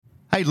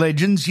Hey,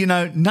 legends,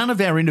 none of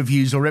our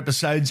interviews or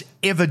episodes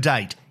ever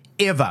date,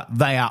 ever.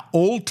 They are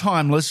all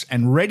timeless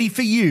and ready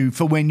for you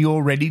for when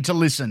you're ready to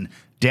listen.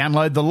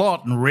 Download the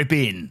lot and rip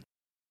in.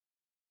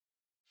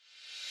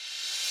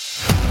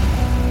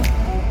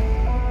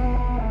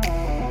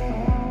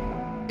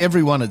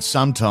 Everyone at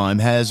some time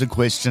has a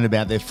question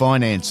about their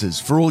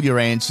finances. For all your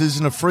answers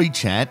and a free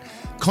chat,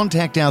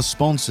 contact our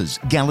sponsors,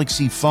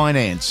 Galaxy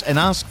Finance, and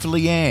ask for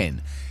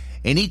Leanne.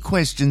 Any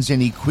questions,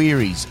 any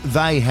queries,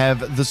 they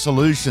have the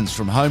solutions,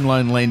 from home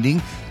loan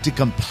lending to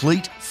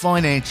complete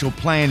financial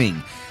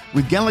planning.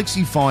 With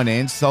Galaxy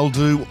Finance, they'll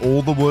do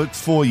all the work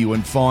for you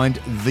and find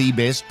the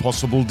best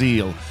possible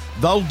deal.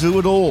 They'll do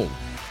it all.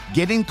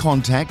 Get in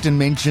contact and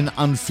mention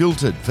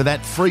Unfiltered for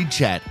that free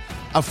chat.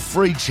 A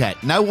free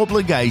chat, no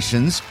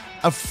obligations,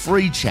 a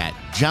free chat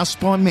just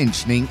by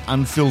mentioning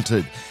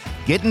Unfiltered.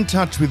 Get in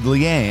touch with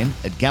Leanne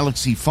at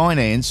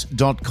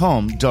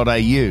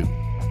galaxyfinance.com.au.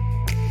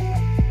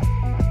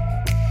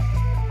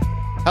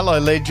 Hello,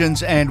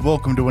 legends, and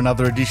welcome to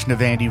another edition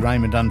of Andy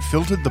Raymond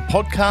Unfiltered, the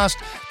podcast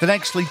that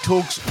actually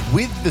talks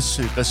with the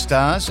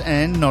superstars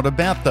and not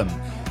about them.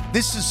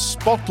 This is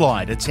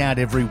Spotlight. It's out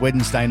every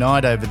Wednesday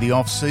night over the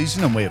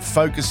off-season, and we're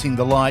focusing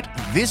the light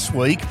this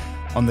week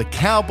on the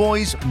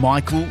Cowboys'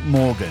 Michael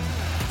Morgan.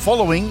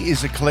 Following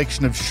is a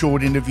collection of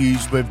short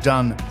interviews we've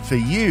done for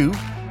you.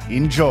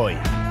 Enjoy.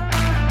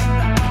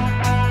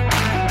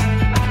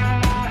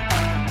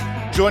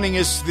 Joining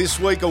us this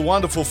week, a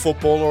wonderful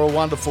footballer, a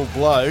wonderful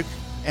bloke,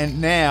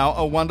 and now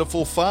a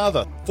wonderful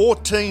father.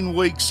 14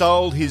 weeks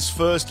old, his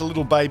first, a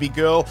little baby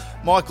girl.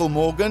 Michael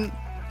Morgan,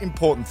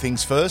 important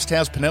things first.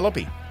 How's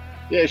Penelope?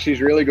 Yeah, she's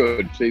really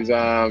good. She's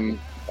doing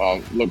all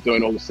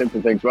the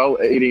simple things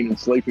well, eating and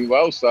sleeping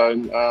well. So,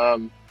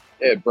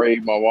 Bree,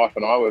 my wife,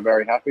 and I were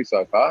very happy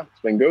so far.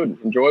 It's been good,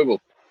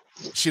 enjoyable.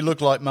 She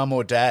looked like mum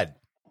or dad?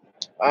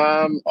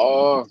 A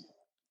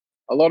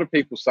lot of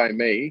people say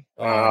me.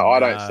 I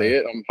don't see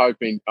it.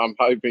 I'm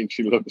hoping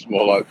she looks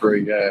more like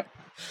Bree. Yeah.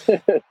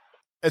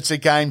 It's a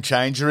game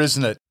changer,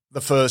 isn't it? The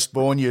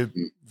firstborn, you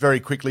very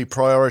quickly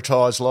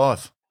prioritise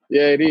life.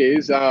 Yeah, it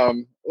is.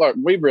 Look,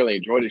 we've really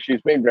enjoyed it.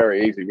 She's been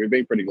very easy. We've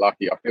been pretty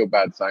lucky. I feel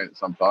bad saying it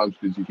sometimes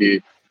because you hear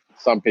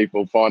some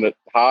people find it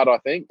hard, I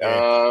think.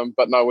 Yeah.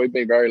 But no, we've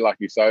been very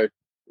lucky. So,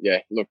 yeah,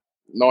 look,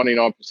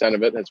 99%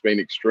 of it has been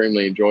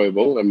extremely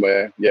enjoyable, and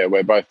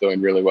we're both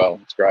doing really well.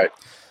 It's great.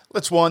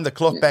 Let's wind the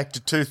clock back to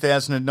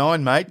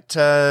 2009, mate.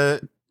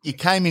 You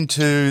came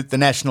into the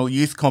National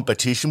Youth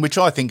Competition, which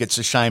I think it's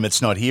a shame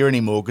it's not here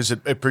anymore because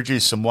it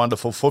produced some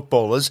wonderful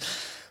footballers.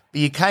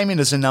 But you came in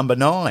as a number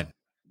 9.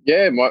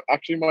 Yeah, my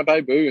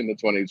debut in the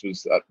 20s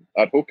was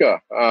at hooker.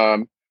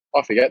 I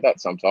forget that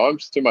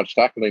sometimes. Too much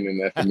tackling in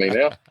there for me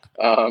now.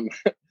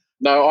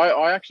 No,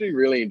 I actually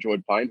really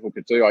enjoyed playing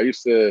hooker too. I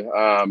used to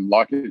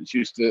like it.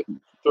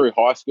 Through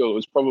high school, it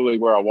was probably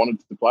where I wanted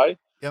to play.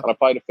 Yep. And I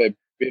played a fair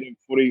bit of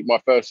footy. My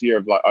first year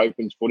of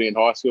opens footy in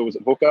high school was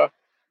at hooker.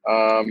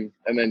 And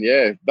then,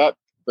 the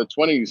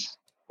 20s,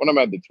 when I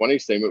made the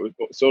 20s team, it was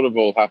sort of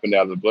all happened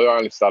out of the blue. I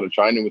only started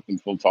training with them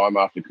full time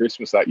after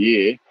Christmas that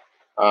year.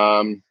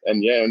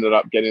 Ended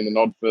up getting the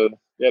nod to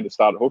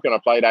start at hooker. And I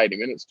played 80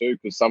 minutes too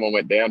because someone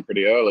went down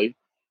pretty early.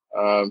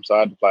 So I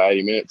had to play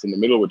 80 minutes in the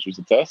middle, which was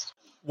a test.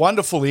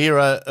 Wonderful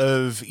era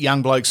of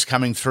young blokes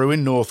coming through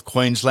in North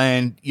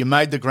Queensland. You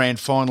made the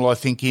grand final, I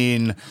think,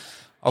 in,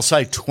 I'll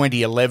say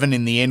 2011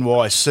 in the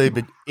NYC,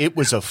 but it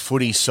was a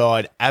footy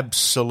side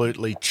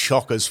absolutely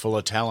chockers full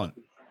of talent.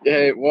 Yeah,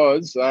 it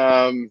was.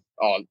 The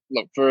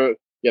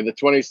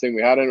 20s thing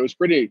we had, and it was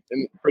pretty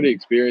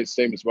experienced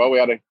team as well. We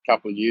had a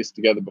couple of years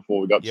together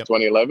before we got to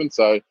 2011,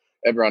 so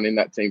everyone in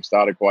that team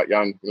started quite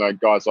young. You know,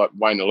 guys like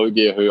Wayne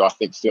Alugia, who I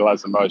think still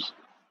has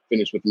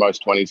finished with the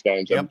most 20s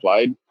games ever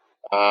played.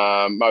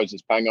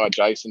 Moses Pangai,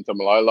 Jason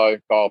Tomalolo,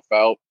 Kyle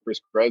Felt,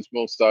 Chris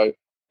Creswell. So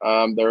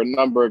there are a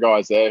number of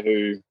guys there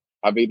who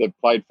have either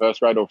played first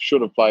grade or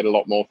should have played a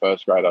lot more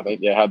first grade, I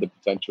think. Yeah, had the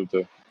potential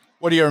to.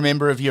 What do you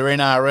remember of your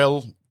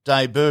NRL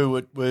debut?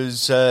 It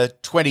was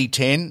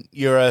 2010.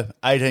 You're a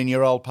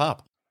 18-year-old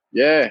pup.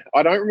 Yeah,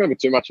 I don't remember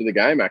too much of the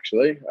game,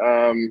 actually.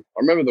 I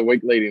remember the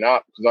week leading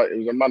up because it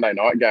was a Monday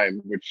night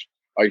game, which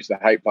I used to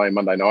hate playing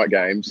Monday night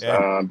games.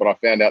 Yeah. But I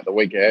found out the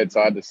week ahead, so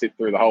I had to sit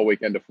through the whole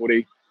weekend of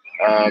footy,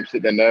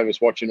 sit there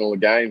nervous watching all the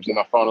games, and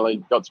I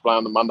finally got to play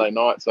on the Monday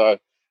night. So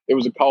it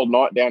was a cold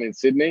night down in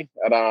Sydney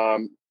at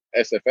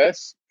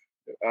SFS,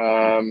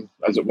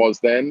 as it was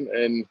then,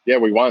 and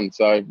we won.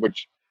 So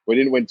which we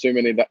didn't win too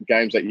many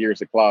games that year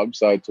as a club,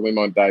 so to win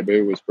my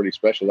debut was pretty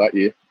special that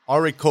year. I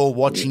recall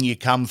watching you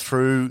come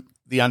through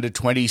the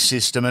under-20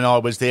 system, and I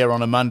was there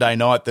on a Monday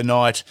night, the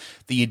night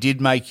that you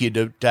did make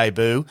your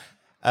debut.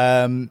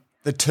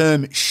 The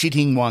term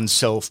shitting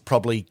oneself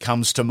probably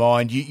comes to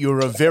mind. You were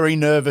a very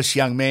nervous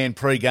young man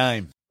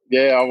pre-game.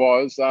 Yeah, I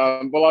was.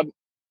 I'd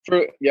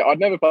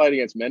never played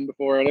against men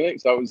before or anything,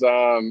 so it was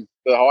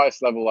the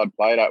highest level I'd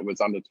played at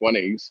was under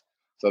 20s.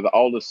 So the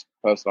oldest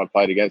person I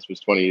played against was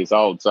 20 years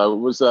old. So it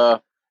was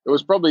a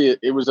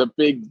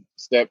big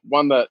step,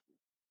 one that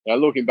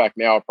looking back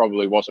now, I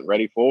probably wasn't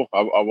ready for.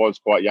 I was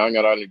quite young.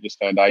 I'd only just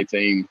turned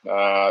 18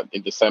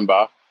 in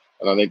December,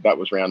 and I think that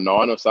was round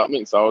 9 or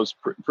something. So I was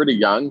pretty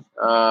young.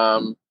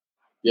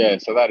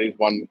 So that is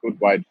one good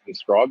way to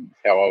describe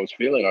how I was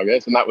feeling, I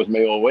guess. And that was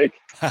me all week.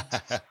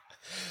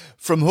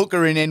 From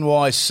hooker in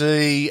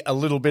NYC, a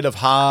little bit of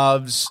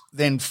halves,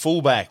 then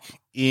fullback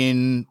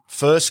in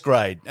first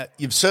grade.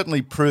 You've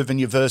certainly proven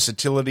your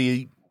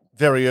versatility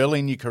very early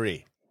in your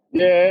career.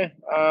 Yeah.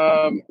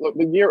 Look,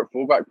 the year at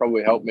fullback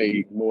probably helped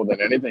me more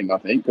than anything, I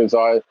think, because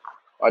I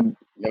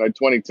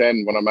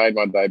 2010, when I made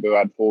my debut, I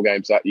had 4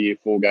 games that year,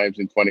 4 games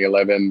in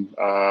 2011.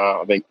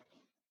 I think,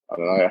 I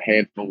don't know, a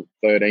handful,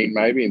 13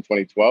 maybe in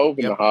 2012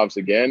 in the halves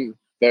again.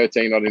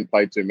 13, I didn't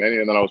play too many,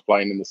 and then I was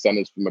playing in the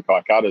centres for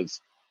Mackay Cutters.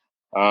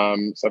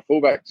 So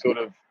fullback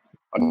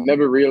I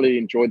never really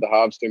enjoyed the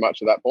halves too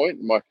much at that point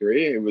in my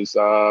career. It was,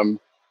 I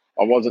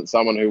wasn't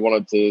someone who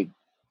wanted to,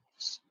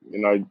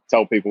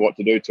 tell people what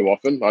to do too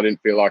often. I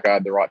didn't feel like I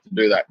had the right to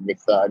do that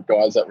with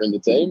guys that were in the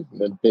team,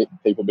 and then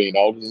people being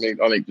older than me.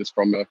 I think just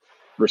from a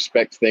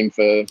respect thing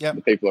for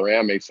the people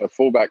around me. So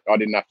fullback, I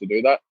didn't have to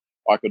do that.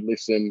 I could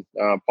listen,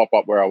 pop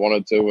up where I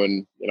wanted to,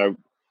 and,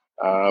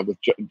 with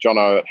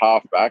Jono at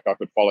halfback, I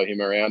could follow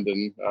him around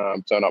and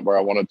turn up where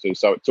I wanted to.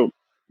 So it took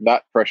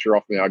that pressure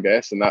off me, I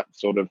guess, and that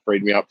sort of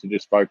freed me up to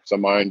just focus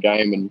on my own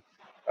game, and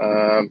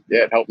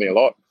it helped me a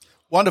lot.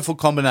 Wonderful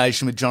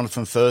combination with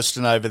Jonathan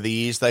Thurston over the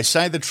years. They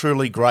say the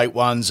truly great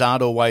ones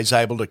aren't always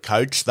able to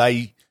coach.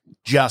 They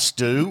just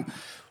do.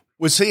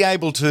 Was he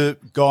able to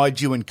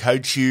guide you and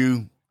coach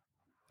you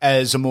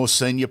as a more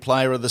senior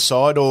player of the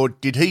side, or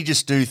did he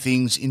just do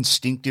things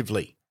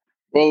instinctively?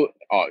 Well,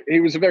 he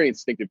was a very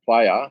instinctive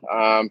player.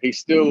 He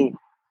still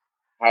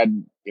had,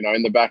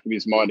 in the back of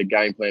his mind, a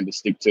game plan to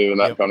stick to and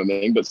that kind of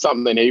thing, but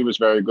something he was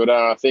very good at.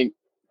 And I think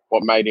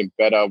what made him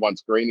better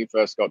once Greeny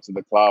first got to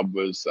the club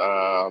was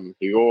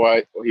he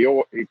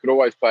could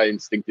always play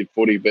instinctive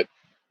footy, but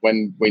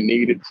when we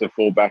needed to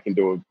fall back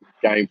into a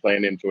game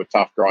plan, into a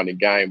tough grinding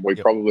game, we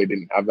probably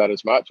didn't have that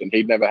as much, and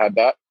he'd never had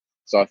that.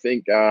 So I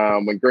think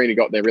when Greeny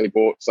got there, really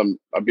brought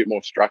a bit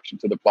more structure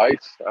to the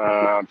place,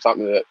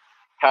 something that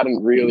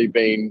hadn't really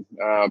been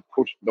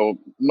pushed, or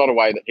not a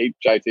way that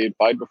JT had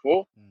played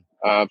before.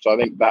 So I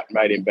think that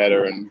made him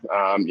better, and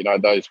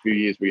those few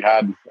years we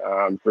had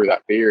through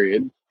that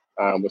period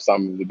were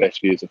some of the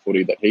best years of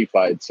footy that he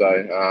played. So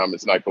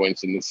it's no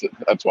coincidence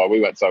that's why we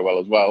went so well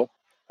as well.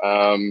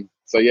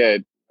 So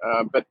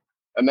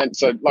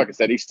like I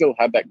said, he still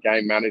had that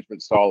game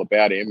management style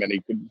about him, and he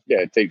could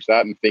teach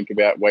that and think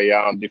about where you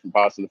are on different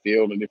parts of the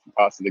field and different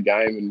parts of the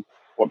game and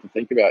what to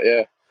think about.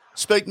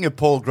 Speaking of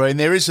Paul Green,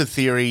 there is a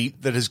theory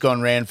that has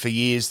gone around for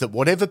years that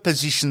whatever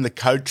position the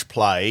coach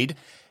played,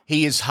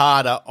 he is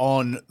harder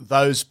on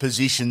those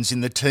positions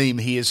in the team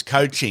he is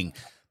coaching.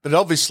 But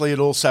obviously it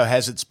also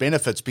has its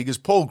benefits, because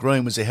Paul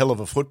Green was a hell of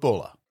a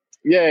footballer.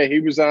 Yeah,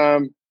 he was.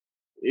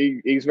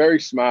 He's very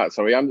smart,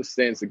 so he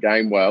understands the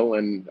game well,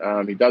 and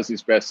he does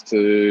his best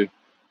to.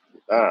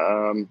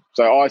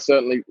 So I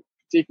certainly,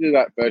 particularly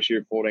that first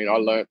year at 14, I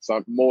learnt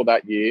some more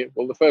that year.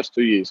 Well, the first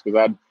 2 years,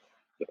 because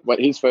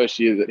his first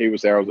year that he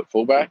was there, I was at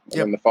fullback,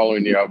 and then the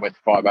following year I went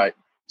to 5'8".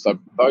 So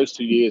those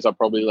 2 years I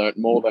probably learnt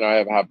more than I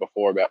ever had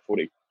before about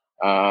footy,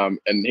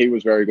 and he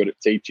was very good at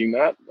teaching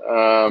that.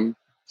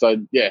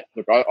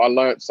 Look, I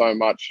learnt so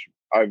much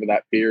over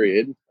that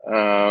period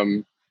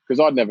because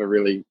I'd never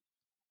really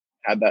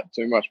had that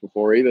too much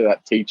before either,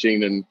 that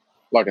teaching and,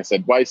 like I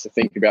said, ways to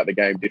think about the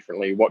game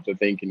differently, what to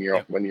think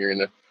when you're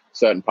in a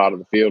certain part of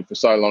the field. For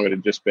so long it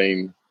had just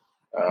been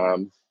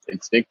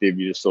instinctive.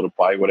 You just sort of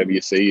play whatever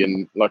you see,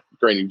 and like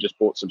Greeny just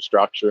brought some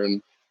structure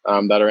and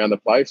that around the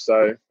place.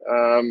 So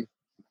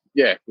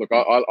look,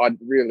 I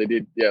really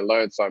did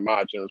learn so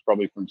much, and it was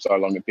probably from so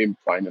long of him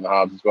playing in the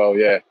halves as well.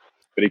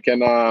 But he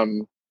can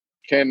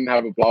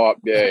have a blow up.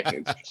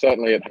 It's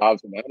certainly at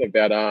halves and that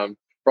about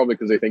probably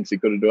because he thinks he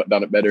could have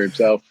done it better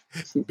himself.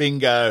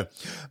 Bingo.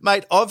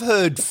 Mate, I've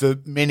heard for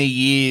many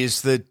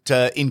years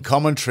that in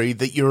commentary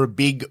that you're a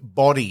big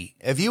body.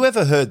 Have you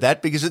ever heard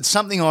that? Because it's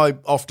something I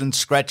often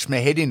scratch my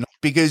head in,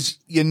 because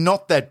you're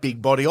not that big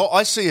body.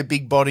 I see a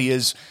big body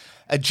as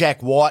a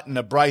Jack White and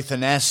a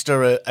Braithen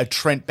Astor, a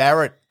Trent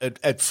Barrett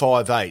at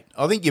 5'8".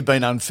 I think you've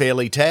been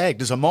unfairly tagged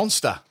as a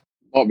monster.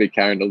 Might be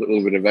carrying a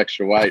little bit of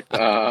extra weight.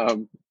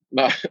 No,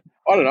 I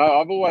don't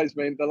know. I've always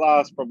been, the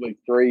last probably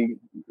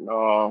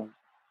 3-4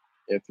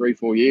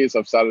 years,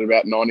 I've started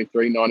about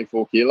 93,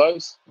 94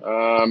 kilos.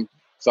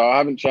 So I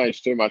haven't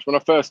changed too much. When I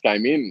first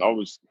came in, I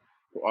was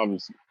I don't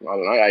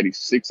know,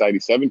 86,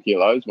 87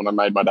 kilos when I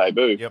made my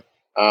debut. Yep.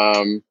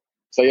 I've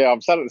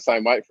sat at the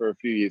same weight for a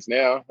few years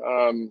now.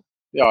 I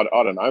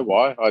don't know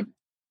why. I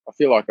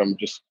feel like I'm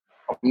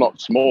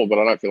not small, but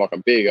I don't feel like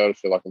I'm big. I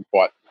just feel like I'm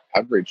quite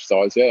average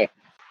size,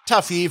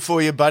 Tough year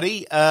for you,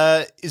 buddy.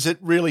 Is it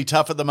really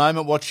tough at the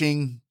moment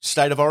watching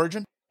State of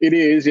Origin? It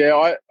is,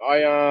 I'd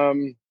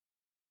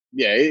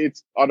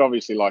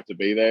obviously like to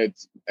be there,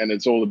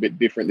 it's all a bit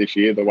different this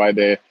year, the way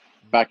they're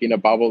back in a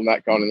bubble and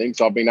that kind of thing.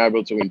 So I've been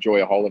able to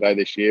enjoy a holiday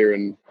this year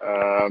and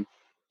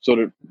sort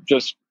of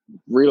just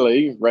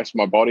really rest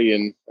my body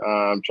and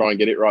try and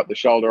get it right. The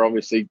shoulder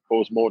obviously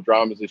caused more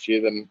dramas this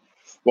year than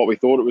what we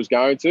thought it was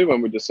going to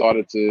when we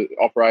decided to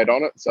operate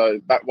on it.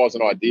 So that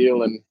wasn't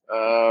ideal. And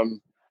I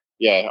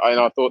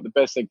thought the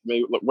best thing for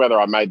me, look, whether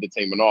I made the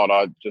team or not,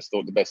 I just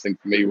thought the best thing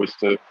for me was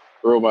to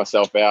rule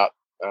myself out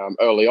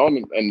early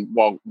on. And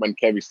when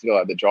Kevy still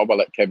had the job, I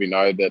let Kevy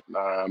know that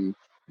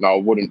I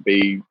wouldn't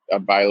be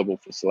available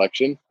for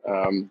selection.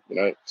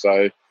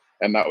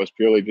 And that was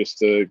purely just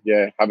to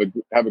have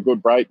a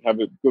good break, have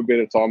a good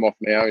bit of time off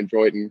now,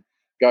 enjoy it, and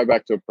go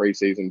back to a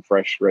pre-season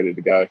fresh, ready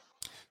to go.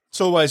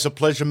 It's always a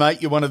pleasure,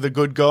 mate. You're one of the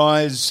good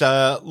guys.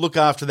 Look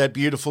after that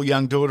beautiful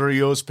young daughter of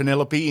yours,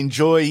 Penelope.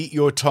 Enjoy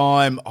your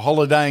time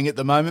holidaying at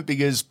the moment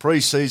because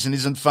pre-season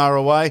isn't far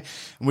away,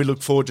 and we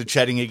look forward to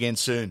chatting again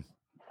soon.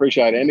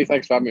 Appreciate it, Andy.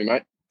 Thanks for having me,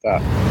 mate.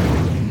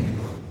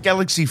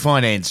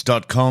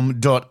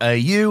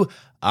 GalaxyFinance.com.au.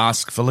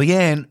 Ask for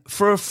Leanne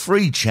for a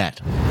free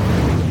chat.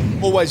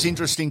 Always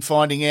interesting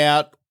finding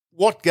out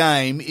what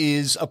game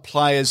is a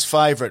player's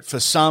favourite. For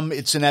some,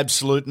 it's an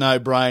absolute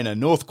no-brainer.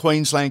 North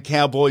Queensland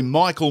cowboy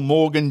Michael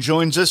Morgan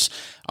joins us.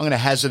 I'm going to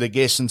hazard a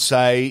guess and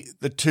say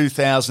the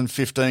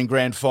 2015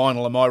 Grand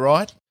Final. Am I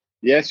right?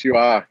 Yes, you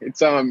are.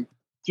 It's a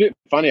bit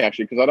funny,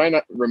 actually, because I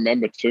don't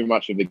remember too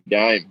much of the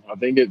game. I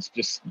think it's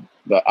just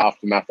the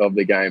aftermath of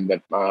the game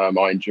that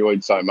I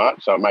enjoyed so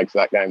much, so it makes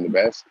that game the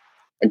best.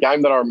 A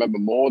game that I remember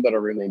more that I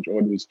really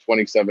enjoyed was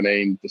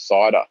 2017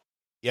 Decider.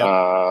 Yep.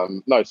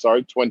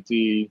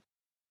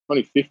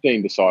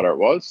 2015 Decider it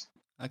was.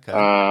 Okay.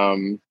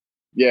 That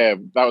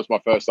was my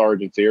first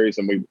Origin series,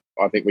 and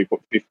I think we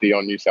put 50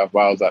 on New South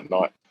Wales that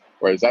night.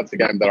 Whereas that's the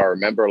game that I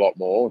remember a lot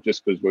more,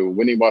 just because we were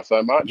winning by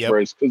so much. Yep.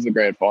 Whereas because the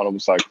Grand Final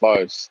was so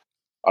close,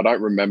 I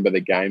don't remember the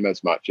game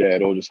as much. Yeah,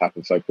 it all just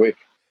happened so quick.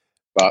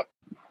 But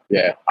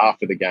yeah,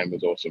 after the game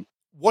was awesome.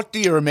 What do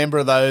you remember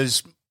of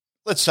those,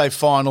 let's say,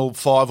 final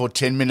 5 or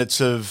 10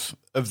 minutes of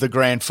the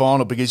Grand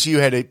Final? Because you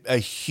had a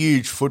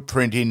huge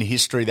footprint in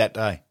history that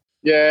day.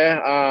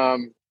 Yeah,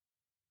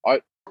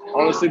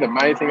 honestly, the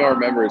main thing I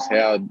remember is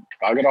how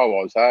buggered I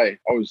was. Hey,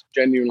 I was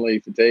genuinely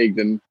fatigued,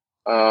 and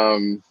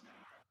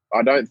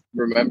I don't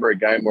remember a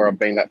game where I've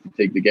been that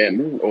fatigued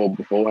again or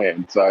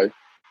beforehand. So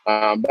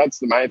that's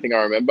the main thing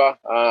I remember.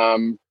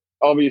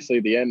 Obviously,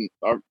 the end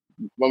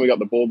when we got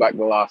the ball back in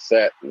the last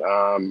set,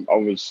 I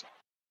was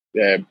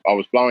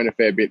blowing a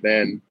fair bit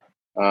then.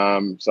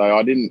 So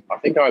I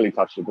think I only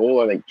touched the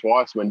ball, I think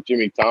twice, when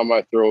Jimmy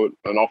Tamo threw it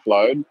an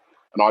offload,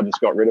 and I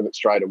just got rid of it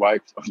straight away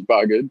because I was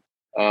buggered.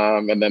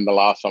 And then the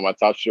last time I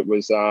touched it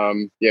was,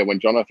 when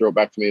Jono threw it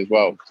back to me as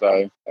well.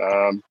 So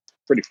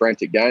pretty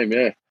frantic game,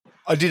 yeah.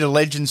 I did a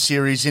Legend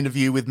Series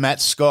interview with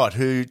Matt Scott,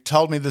 who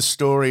told me the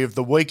story of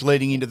the week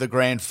leading into the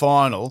Grand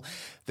Final,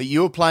 that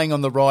you were playing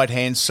on the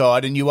right-hand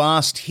side and you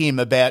asked him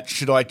about,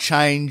 should I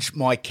change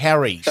my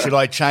carry? Should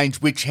I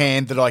change which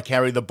hand that I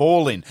carry the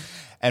ball in?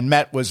 And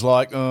Matt was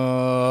like,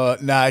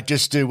 no,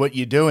 just do what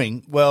you're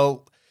doing.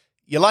 Well,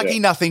 you're lucky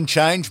nothing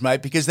changed,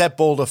 mate, because that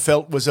ball to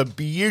felt was a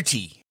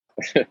beauty.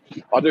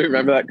 I do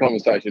remember that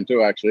conversation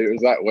too, actually. It was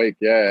that week,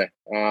 yeah.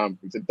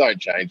 He said, don't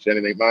change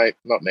anything, mate,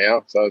 not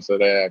now. So I said,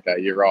 yeah, okay,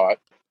 you're right.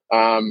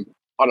 I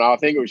don't know, I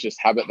think it was just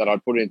habit that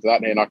I'd put into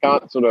that hand. I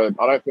don't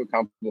feel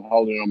comfortable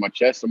holding it on my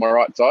chest on my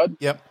right side.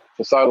 Yep.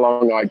 For so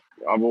long, I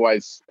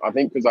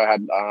think because I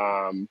had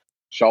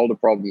shoulder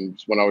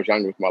problems when I was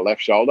younger with my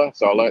left shoulder,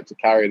 so I learnt to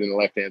carry it in the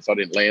left hand so I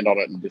didn't land on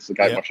it and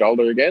dislocate my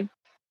shoulder again.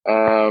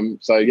 For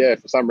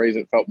some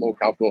reason it felt more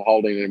comfortable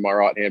holding it in my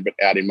right hand but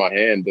out in my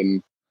hand,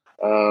 and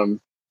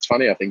it's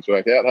funny how things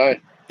work out, hey?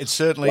 It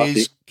certainly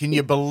is. Can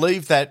you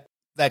believe that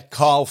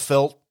Kyle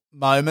Felt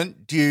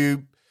moment? Do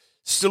you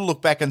still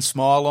look back and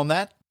smile on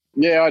that?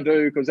 Yeah, I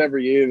do, because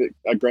every year that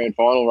a Grand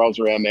Final rolls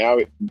around now,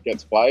 it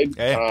gets played.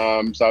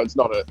 Yeah. So it's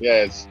not I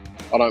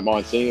don't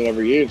mind seeing it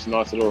every year. It's a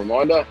nice little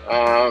reminder.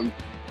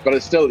 But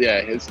it's still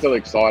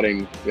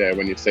exciting,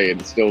 when you see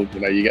it. It's still,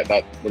 you get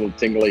that little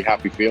tingly,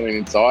 happy feeling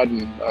inside,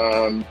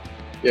 and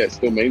it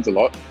still means a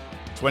lot.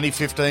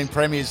 2015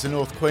 Premiers, the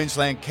North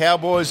Queensland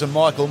Cowboys, and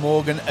Michael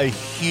Morgan, a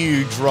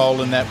huge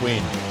role in that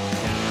win.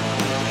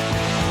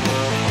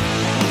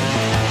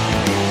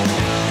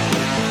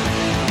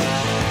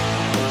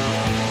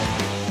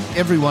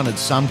 Everyone at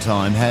some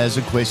time has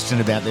a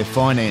question about their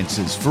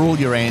finances. For all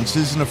your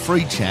answers and a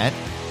free chat,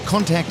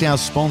 contact our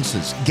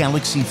sponsors,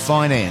 Galaxy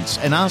Finance,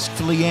 and ask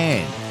for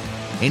Leanne.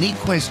 Any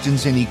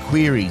questions, any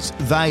queries,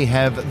 they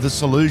have the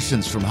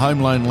solutions, from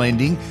home loan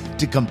lending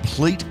to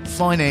complete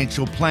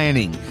financial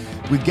planning.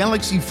 With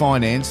Galaxy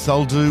Finance,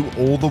 they'll do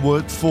all the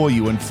work for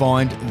you and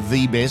find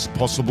the best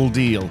possible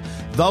deal.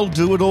 They'll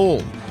do it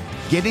all.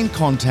 Get in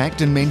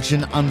contact and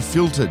mention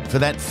Unfiltered for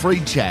that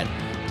free chat.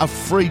 A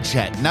free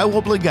chat, no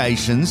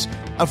obligations,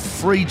 a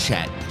free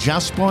chat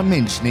just by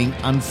mentioning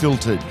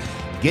Unfiltered.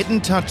 Get in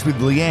touch with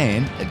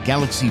Leanne at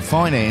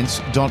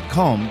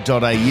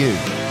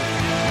galaxyfinance.com.au.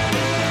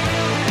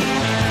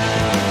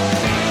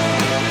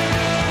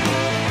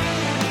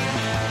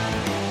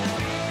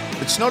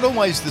 It's not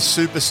always the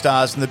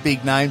superstars and the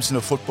big names in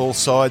a football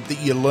side that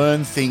you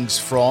learn things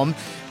from.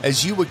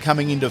 As you were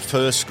coming into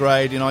first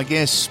grade in, I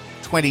guess,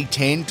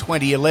 2010,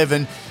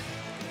 2011,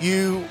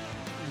 you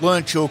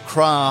learnt your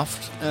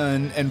craft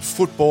and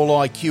football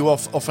IQ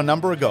off a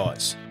number of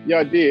guys. Yeah,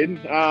 I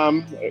did.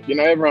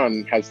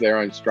 Everyone has their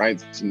own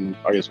strengths and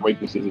I guess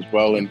weaknesses as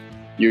well. And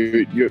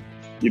you'd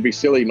be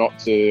silly not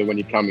to, when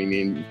you're coming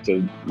in,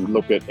 to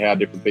look at how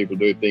different people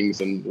do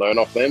things and learn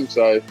off them.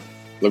 So,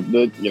 look,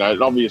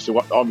 obvious too.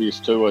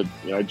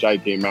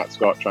 JT and Matt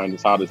Scott trained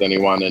as hard as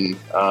anyone, and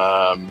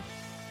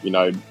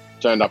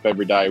turned up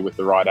every day with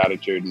the right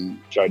attitude and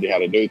showed you how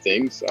to do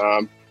things.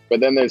 But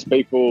then there's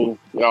people.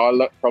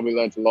 I probably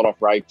learned a lot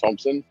off Ray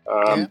Thompson.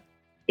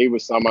 He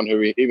was someone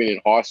who, even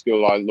in high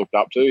school, I looked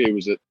up to. He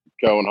was at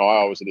Curwen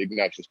High. I was at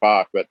Ignatius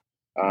Park, but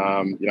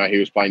he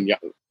was playing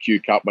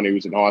Q Cup when he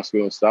was in high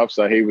school and stuff.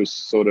 So he was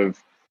sort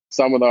of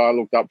someone that I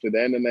looked up to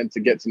then, and then to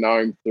get to know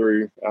him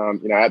through,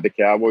 at the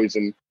Cowboys,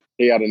 and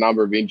he had a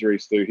number of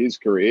injuries through his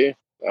career.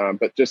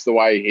 But just the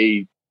way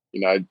he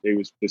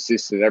was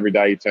persistent every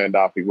day. He turned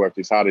up. He worked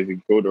as hard as he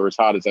could, or as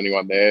hard as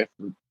anyone there.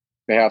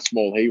 For how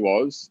small he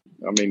was,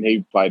 I mean,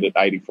 he played at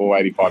 84,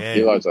 85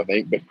 kilos, I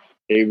think, but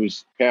he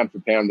was pound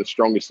for pound the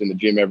strongest in the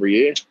gym every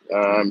year.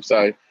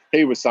 So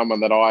he was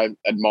someone that I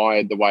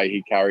admired the way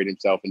he carried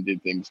himself and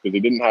did things, because he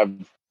didn't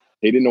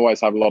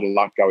always have a lot of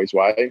luck go his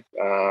way,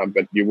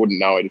 but you wouldn't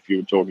know it if you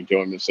were talking to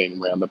him and seeing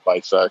him around the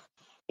place. So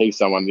he's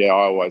someone, I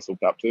always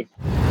looked up to.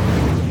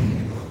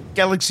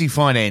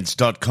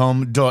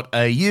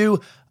 galaxyfinance.com.au.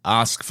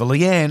 Ask for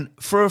Leanne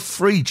for a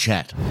free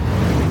chat.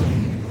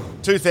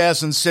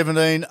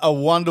 2017, a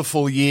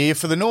wonderful year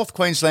for the North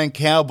Queensland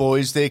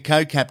Cowboys. Their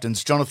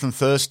co-captains, Jonathan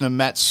Thurston and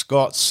Matt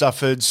Scott,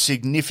 suffered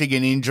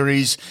significant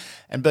injuries,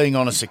 and being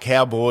honest, the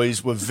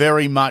Cowboys were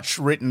very much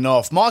written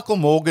off. Michael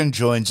Morgan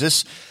joins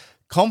us.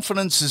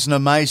 Confidence is an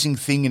amazing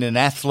thing in an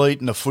athlete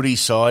and a footy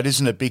side,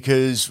 isn't it?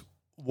 Because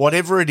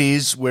whatever it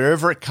is,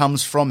 wherever it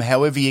comes from,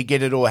 however you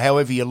get it or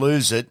however you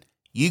lose it,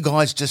 you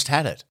guys just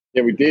had it.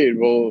 Yeah, we did.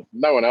 Well,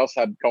 no one else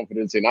had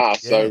confidence in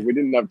us, so we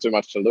didn't have too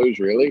much to lose,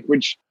 really,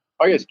 which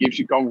I guess gives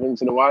you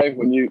confidence in a way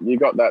when you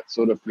got that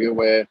sort of feel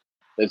where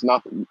there's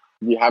nothing,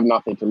 you have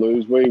nothing to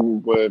lose. We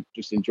were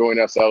just enjoying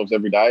ourselves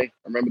every day. I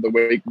remember the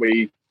week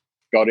we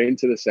got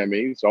into the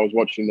semis, I was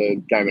watching the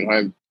game at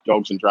home,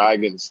 Dogs and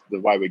Dragons,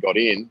 the way we got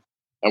in,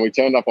 and we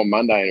turned up on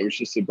Monday and it was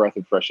just a breath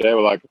of fresh air.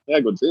 We're like,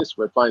 how good's this?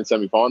 We're playing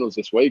semi-finals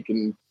this week,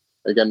 and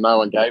again, no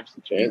one gave us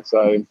the chance.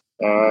 So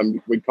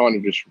we kind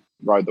of just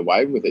rode the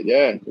wave with it.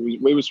 Yeah,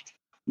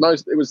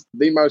 it was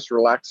the most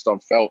relaxed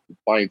I've felt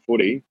playing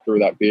footy through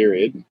that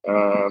period.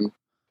 And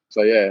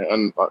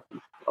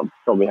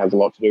probably has a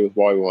lot to do with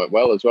why we went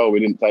well as well. We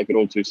didn't take it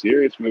all too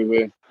serious. We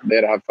were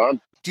there to have fun.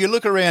 Do you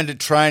look around at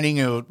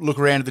training or look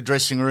around at the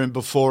dressing room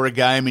before a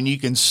game and you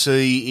can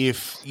see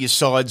if your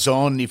side's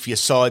on, if your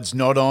side's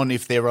not on,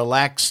 if they're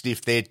relaxed,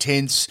 if they're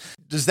tense?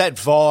 Does that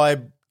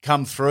vibe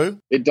come through?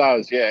 It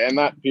does, yeah. And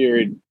that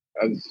period,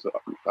 as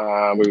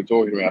we were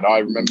talking about, I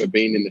remember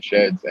being in the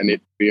sheds and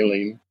it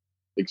feeling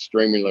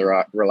extremely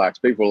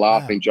relaxed. People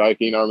laughing,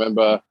 joking. I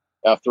remember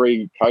our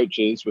three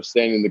coaches were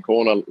standing in the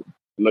corner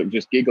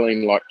just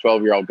giggling like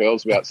 12-year-old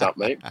girls about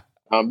something.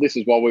 This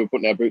is while we were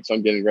putting our boots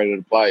on, getting ready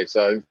to play.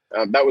 So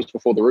that was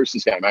before the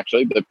Roosters game,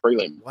 actually, the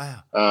prelim.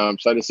 Wow.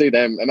 So to see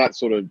them, and that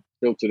sort of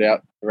filtered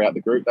out throughout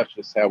the group, that's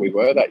just how we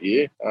were that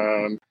year.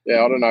 I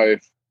don't know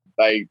if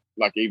they,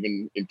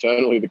 even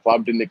internally, the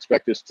club didn't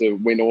expect us to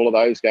win all of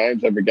those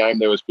games. Every game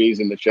there was beers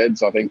in the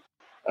sheds. I think,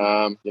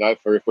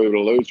 for if we were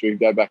to lose, we'd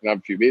go back and have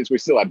a few beers. We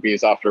still had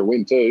beers after a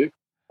win too,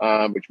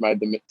 which made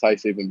them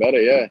taste even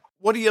better, yeah.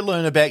 What do you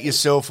learn about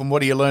yourself and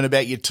what do you learn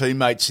about your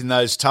teammates in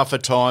those tougher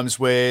times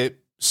where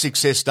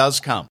success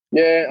does come?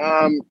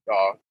 Yeah,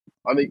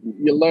 I think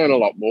you learn a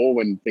lot more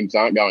when things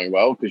aren't going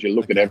well because you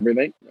look at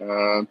everything.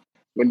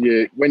 When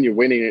you're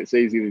winning, it's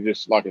easy to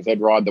just, like I said,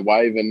 ride the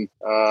wave and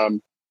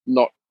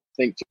not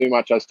think too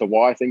much as to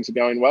why things are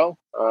going well.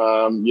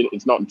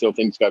 It's not until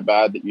things go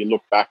bad that you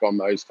look back on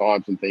those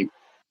times and think,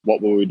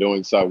 what were we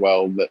doing so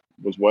well that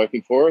was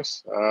working for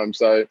us?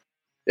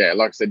 Yeah,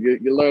 like I said,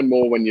 you learn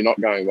more when you're not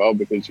going well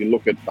because you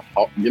look at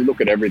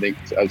everything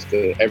as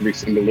to every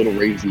single little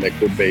reason there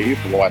could be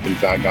for why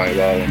things aren't going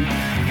well.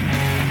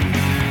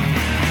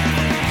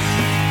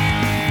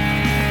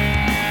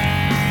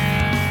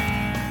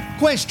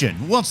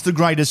 Question: what's the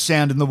greatest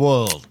sound in the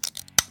world?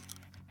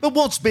 But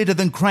what's better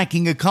than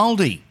cracking a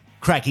coldie?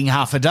 Cracking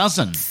half a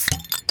dozen.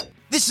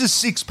 This is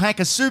Six Pack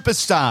of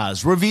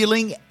Superstars,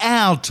 revealing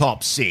our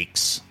top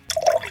six.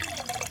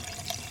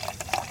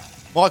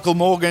 Michael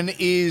Morgan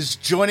is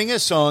joining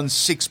us on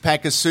Six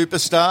Pack of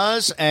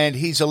Superstars, and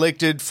he's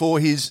elected for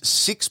his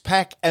six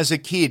pack as a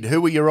kid. Who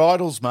were your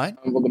idols, mate?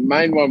 Well, the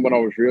main one when I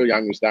was real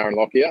young was Darren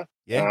Lockyer.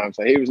 Yeah.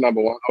 So he was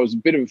number one. I was a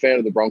bit of a fan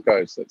of the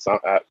Broncos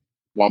at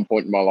one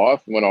point in my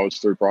life when I was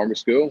through primary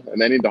school,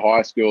 and then into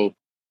high school,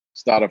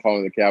 started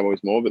following the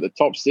Cowboys more. But the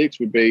top six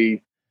would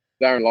be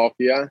Darren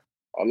Lockyer.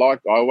 I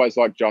always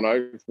liked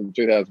Jono from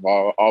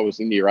 2005. I was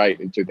in year 8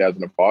 in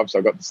 2005, so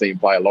I got to see him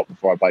play a lot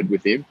before I played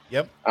with him.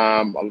 Yep.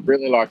 I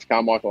really liked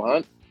Carmichael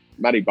Hunt,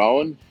 Matty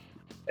Bowen,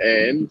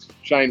 and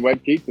Shane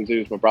Webke, because he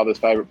was my brother's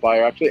favourite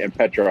player, actually, and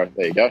Petro.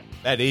 There you go.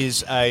 That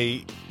is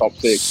a top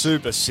six.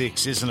 Super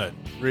six, isn't it?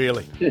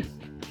 Really?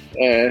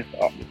 Yeah,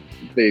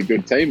 be a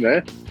good team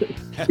there.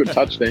 Good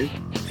touch team.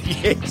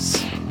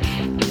 Yes.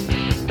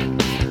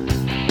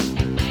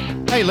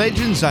 Hey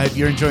legends, I hope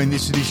you're enjoying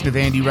this edition of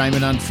Andy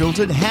Raymond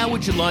Unfiltered. How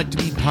would you like to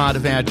be part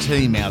of our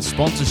team? Our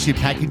sponsorship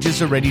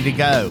packages are ready to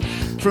go.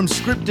 From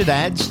scripted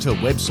ads to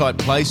website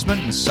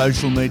placement and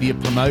social media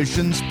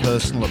promotions,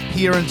 personal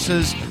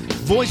appearances,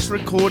 voice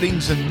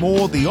recordings and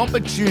more, the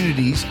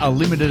opportunities are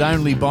limited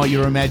only by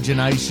your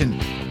imagination.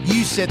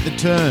 You set the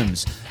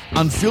terms.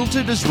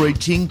 Unfiltered is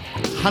reaching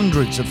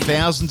hundreds of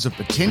thousands of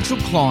potential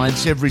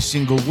clients every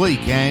single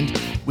week, and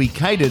we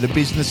cater to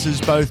businesses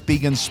both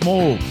big and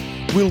small.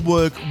 We'll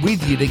work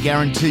with you to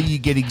guarantee you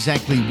get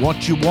exactly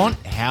what you want,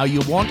 how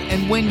you want,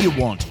 and when you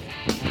want.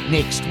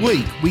 Next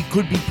week, we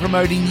could be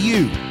promoting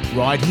you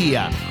right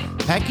here.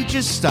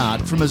 Packages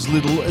start from as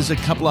little as a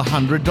couple of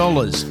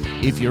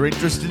 $100. If you're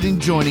interested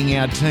in joining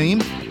our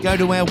team, go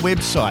to our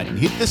website and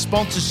hit the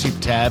sponsorship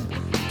tab.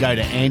 Go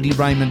to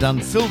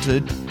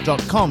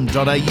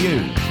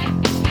andyraymondunfiltered.com.au.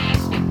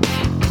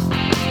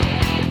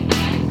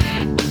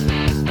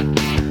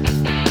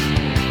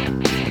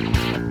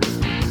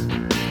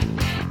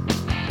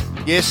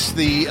 Yes,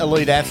 the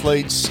elite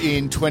athletes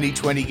in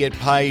 2020 get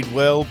paid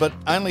well, but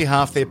only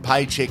half their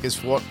paycheck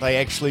is what they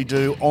actually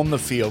do on the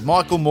field.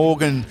 Michael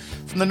Morgan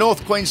from the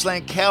North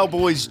Queensland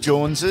Cowboys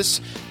joins us.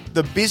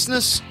 The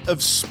business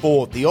of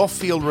sport, the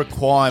off-field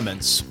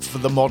requirements for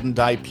the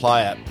modern-day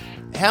player.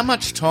 How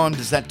much time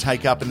does that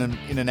take up in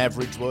an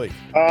average week?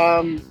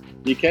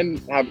 You can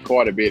have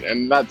quite a bit,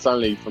 and that's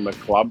only from a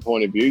club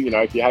point of view. You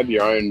know, if you have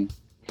your own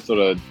sort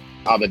of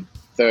other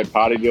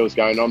third-party deals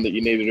going on that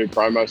you need to do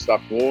promo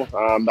stuff for,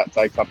 that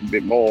takes up a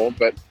bit more.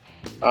 But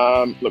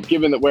look,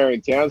 given that we're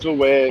in Townsville,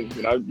 we're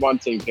one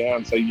team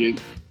town, so you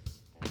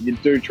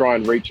do try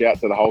and reach out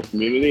to the whole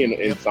community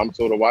in some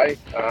sort of way.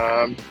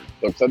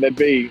 Look, so there'd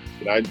be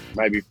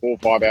maybe 4 or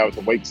 5 hours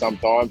a week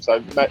sometimes.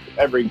 So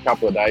every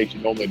couple of days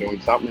you're normally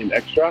doing something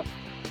extra.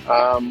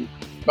 But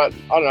I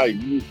don't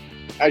know.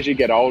 As you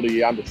get older,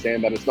 you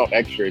understand that it's not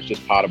extra; it's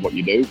just part of what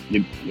you do.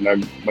 You know,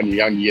 when you're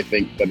younger, you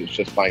think that it's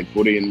just playing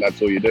footy and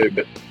that's all you do.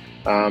 But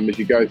as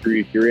you go through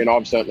your career, and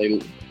I've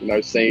certainly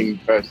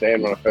seen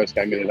firsthand when I first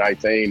came in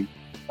at 18,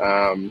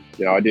 I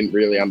didn't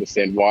really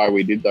understand why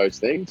we did those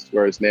things.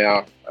 Whereas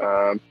now,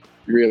 you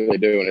really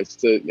do, and it's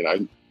to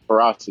for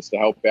us, it's to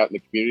help out in the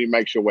community,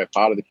 make sure we're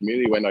part of the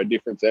community. We're no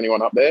different to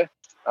anyone up there.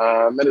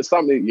 And it's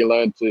something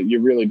that you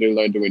really do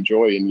learn to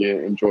enjoy, and you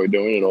enjoy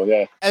doing it all,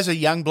 yeah. As a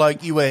young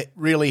bloke, you were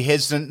really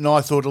hesitant, and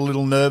I thought a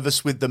little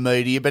nervous with the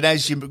media, but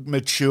as you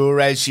mature,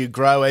 as you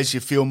grow, as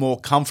you feel more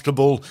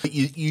comfortable,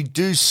 you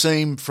do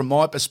seem, from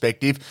my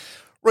perspective,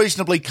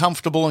 reasonably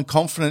comfortable and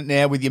confident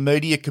now with your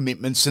media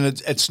commitments, and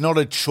it's not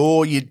a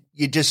chore. You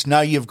just know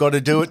you've got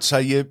to do it, so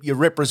you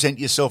represent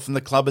yourself in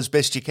the club as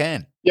best you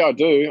can. Yeah, I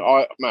do.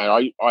 I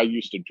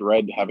used to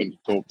dread having to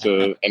talk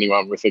to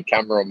anyone with a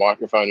camera or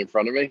microphone in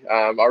front of me.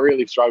 I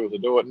really struggle to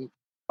do it, and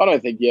I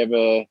don't think you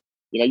ever,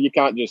 you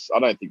can't just. I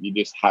don't think you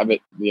just have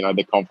it,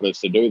 the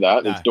confidence to do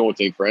that. No. It's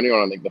daunting for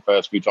anyone. I think the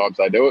first few times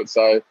they do it.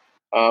 So,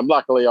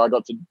 luckily, I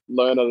got to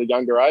learn at a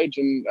younger age,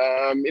 and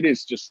it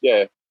is just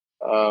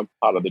part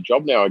of the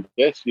job now, I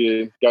guess.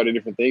 You go to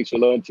different things, you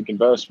learn to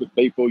converse with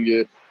people,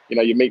 you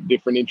meet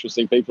different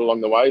interesting people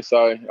along the way.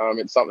 So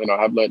it's something I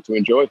have learned to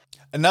enjoy.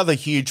 Another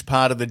huge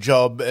part of the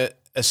job,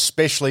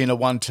 especially in a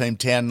one-team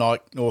town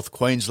like North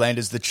Queensland,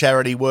 is the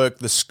charity work,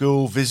 the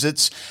school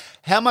visits.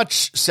 How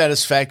much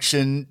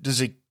satisfaction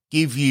does it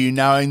give you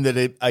knowing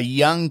that a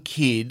young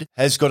kid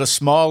has got a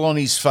smile on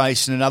his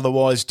face in an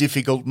otherwise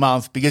difficult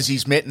month because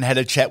he's met and had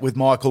a chat with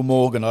Michael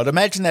Morgan? I'd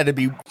imagine that'd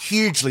be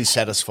hugely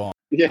satisfying.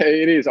 Yeah,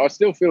 it is. I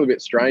still feel a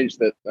bit strange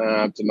that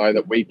to know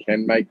that we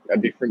can make a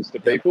difference to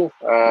people.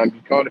 You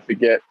kind of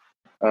forget,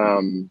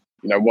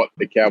 what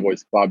the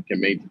Cowboys Club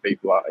can mean to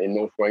people in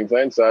North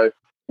Queensland. So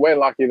we're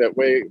lucky that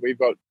we've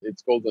got,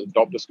 it's called the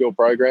Adopt a School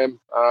program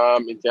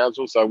in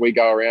Townsville. So we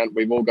go around,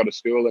 we've all got a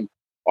school, and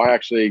I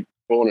actually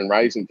born and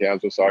raised in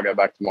Townsville, so I go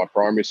back to my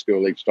primary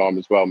school each time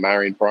as well,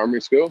 Marion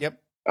Primary School. Yep.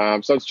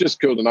 So it's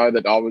just cool to know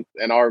that I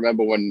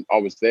remember when I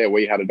was there,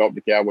 we had Adopt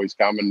a Cowboys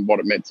come, and what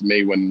it meant to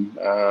me when,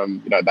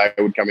 they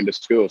would come into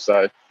school.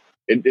 So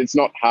it's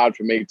not hard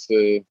for me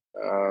to,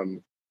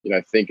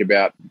 think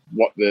about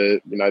what the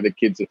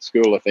kids at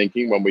school are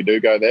thinking when we do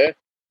go there.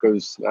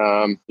 Because,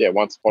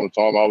 once upon a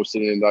time I was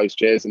sitting in those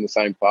chairs in the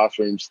same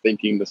classrooms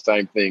thinking the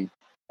same thing.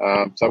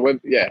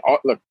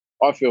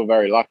 I feel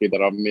very lucky that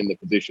I'm in the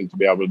position to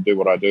be able to do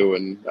what I do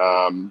and,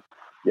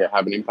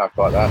 have an impact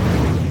like that.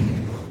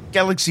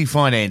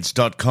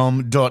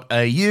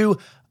 galaxyfinance.com.au.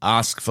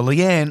 Ask for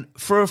Leanne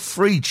for a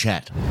free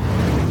chat.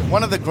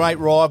 One of the great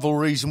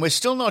rivalries, and we're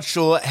still not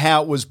sure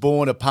how it was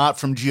born apart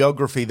from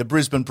geography, the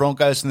Brisbane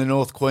Broncos and the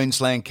North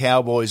Queensland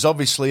Cowboys.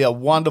 Obviously a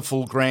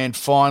wonderful grand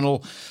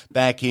final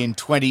back in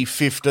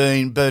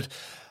 2015, but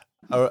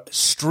a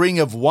string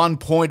of 1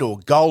 point or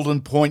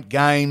golden point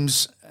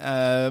games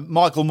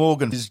Michael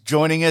Morgan is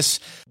joining us.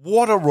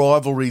 What a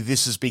rivalry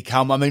this has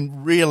become. I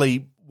mean,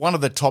 really, one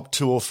of the top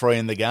 2 or 3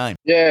 in the game.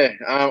 Yeah.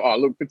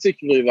 Look,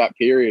 particularly that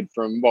period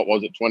from,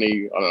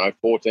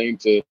 14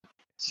 to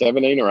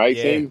 17 or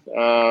 18.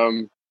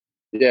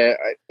 Yeah.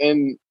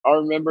 And I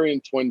remember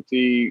in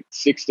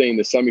 2016,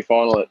 the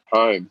semi-final at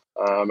home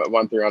at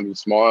 1300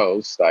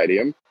 Smiles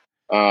Stadium.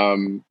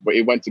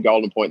 We went to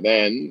Golden Point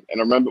then,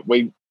 and I remember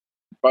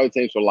both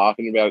teams were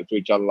laughing about it to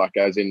each other,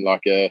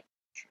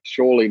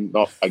 surely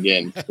not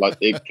again. Like,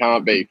 it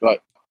can't be.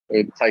 Like,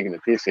 we're taking the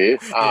piss here.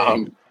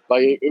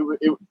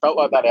 It felt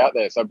like that out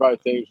there. So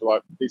both teams were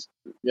like this.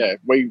 Yeah,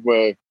 we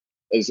were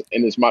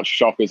in as much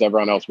shock as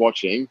everyone else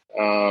watching.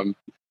 I'm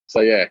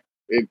glad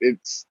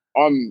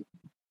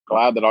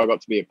that I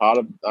got to be a part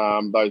of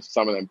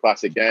some of them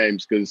classic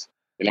games, because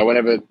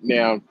whenever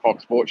now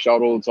Fox Sports show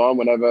it all the time,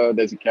 whenever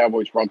there's a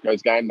Cowboys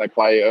Broncos game, they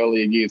play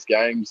earlier years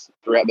games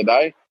throughout the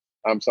day.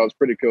 So it's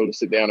pretty cool to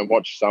sit down and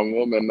watch some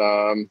of them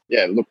and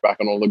look back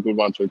on all the good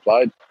ones we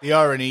played. The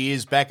irony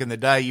is, back in the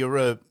day, you're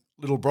a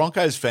little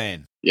Broncos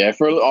fan. Yeah,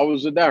 I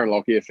was a Darren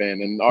Lockyer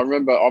fan, and I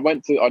remember I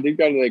did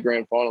go to their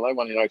grand final. They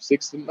won in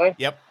 2006, didn't they?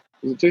 Yep.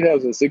 Was it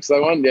 2006 they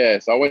won? Yeah,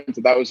 so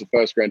that was the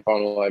first grand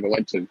final I ever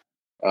went to.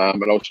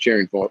 And I was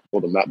cheering for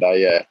them that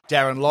day, yeah.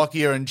 Darren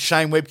Lockyer and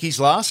Shane Webke's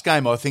last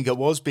game, I think it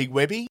was, Big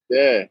Webby.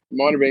 Yeah,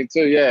 might have been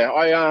too, yeah.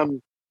 I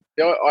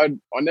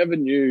never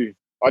knew,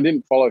 I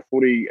didn't follow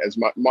footy as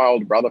much. My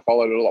older brother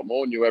followed it a lot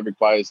more, knew every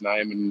player's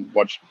name and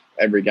watched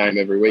every game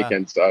every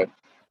weekend. So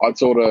I'd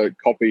sort of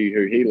copy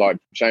who he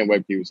liked. Shane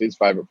Webke was his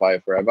favourite player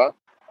forever.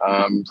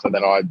 So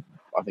then I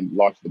think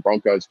liked the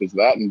Broncos because of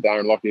that, and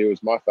Darren Lockyer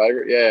was my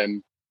favourite, yeah.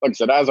 And like I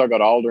said, as I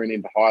got older and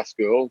into high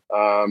school,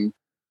 I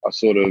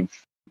sort of,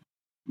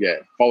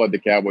 followed the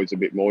Cowboys a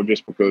bit more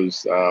just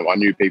because I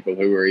knew people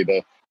who were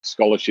either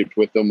scholarshipped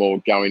with them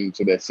or going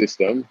into their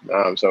system.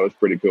 So it was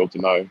pretty cool to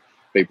know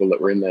people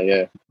that were in there,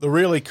 yeah. The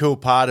really cool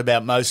part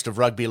about most of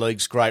rugby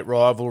league's great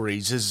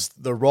rivalries is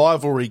the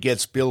rivalry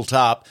gets built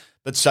up,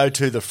 but so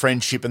too the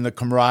friendship and the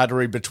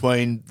camaraderie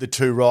between the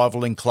two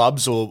rivaling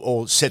clubs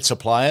or sets of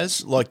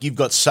players. Like, you've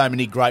got so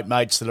many great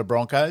mates that are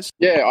Broncos.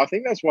 Yeah, I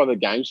think that's why the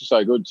games are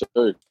so good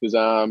too, because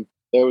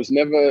there was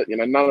never,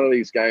 none of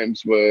these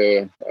games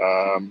were,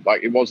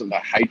 it wasn't the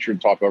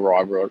hatred type of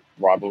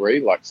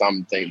rivalry like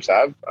some teams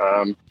have.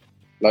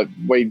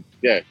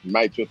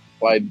 Mates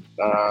played,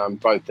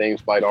 both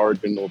teams played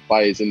Origin, or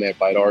players in there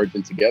played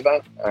Origin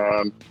together.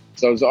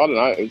 So it was, I don't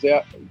know, it was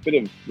a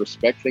bit of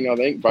respect thing, I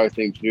think. Both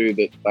teams knew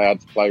that they had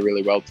to play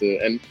really well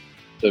to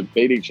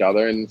beat each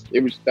other, and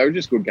they were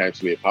just good games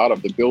to be a part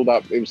of. The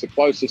build-up, it was the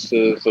closest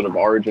to sort of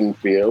Origin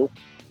feel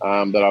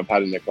that I've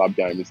had in a club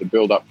game, is the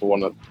build-up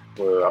for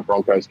a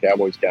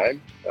Broncos-Cowboys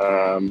game.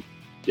 And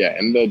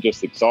they're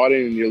just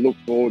exciting, and you look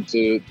forward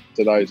to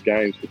those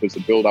games because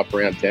the build-up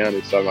around town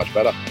is so much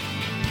better.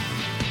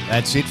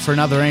 That's it for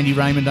another Andy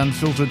Raymond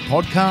Unfiltered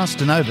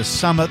podcast, and over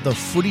summer, the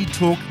footy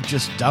talk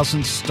just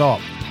doesn't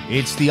stop.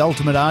 It's the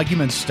ultimate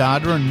argument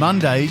starter, and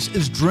Mondays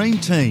is Dream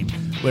Team,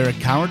 where a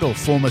current or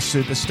former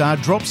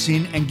superstar drops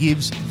in and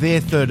gives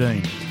their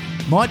 13.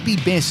 Might be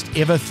best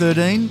ever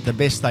 13, the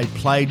best they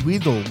played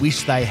with or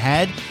wish they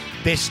had,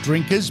 best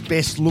drinkers,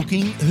 best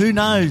looking, who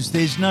knows,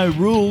 there's no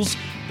rules,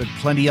 but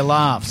plenty of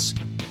laughs.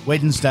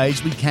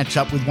 Wednesdays, we catch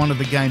up with one of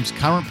the game's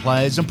current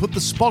players and put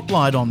the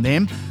spotlight on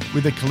them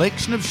with a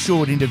collection of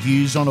short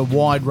interviews on a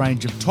wide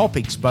range of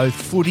topics, both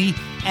footy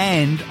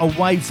and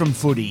away from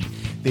footy.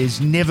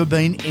 There's never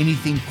been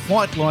anything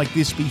quite like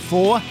this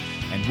before,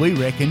 and we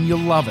reckon you'll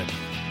love it.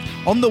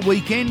 On the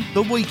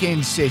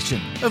weekend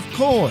session. Of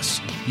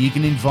course, you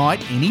can invite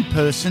any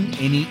person,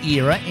 any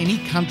era, any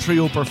country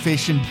or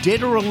profession,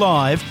 dead or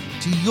alive,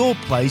 to your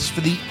place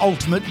for the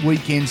ultimate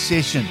weekend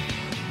session.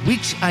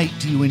 Which 8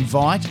 do you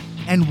invite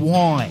and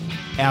why?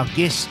 Our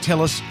guests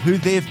tell us who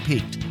they've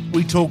picked.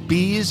 We talk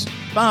beers,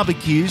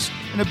 barbecues,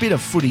 and a bit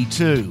of footy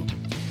too.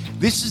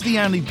 This is the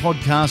only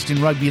podcast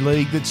in rugby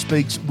league that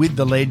speaks with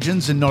the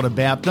legends and not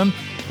about them,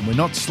 and we're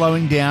not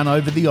slowing down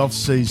over the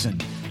off-season.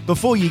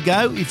 Before you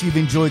go, if you've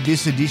enjoyed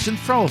this edition,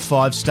 throw a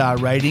 5-star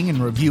rating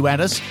and review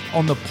at us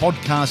on the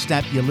podcast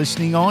app you're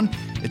listening on.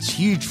 It's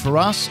huge for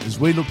us as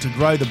we look to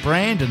grow the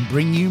brand and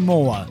bring you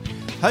more.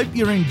 Hope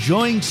you're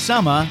enjoying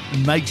summer,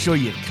 and make sure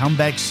you come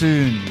back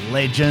soon,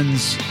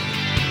 legends.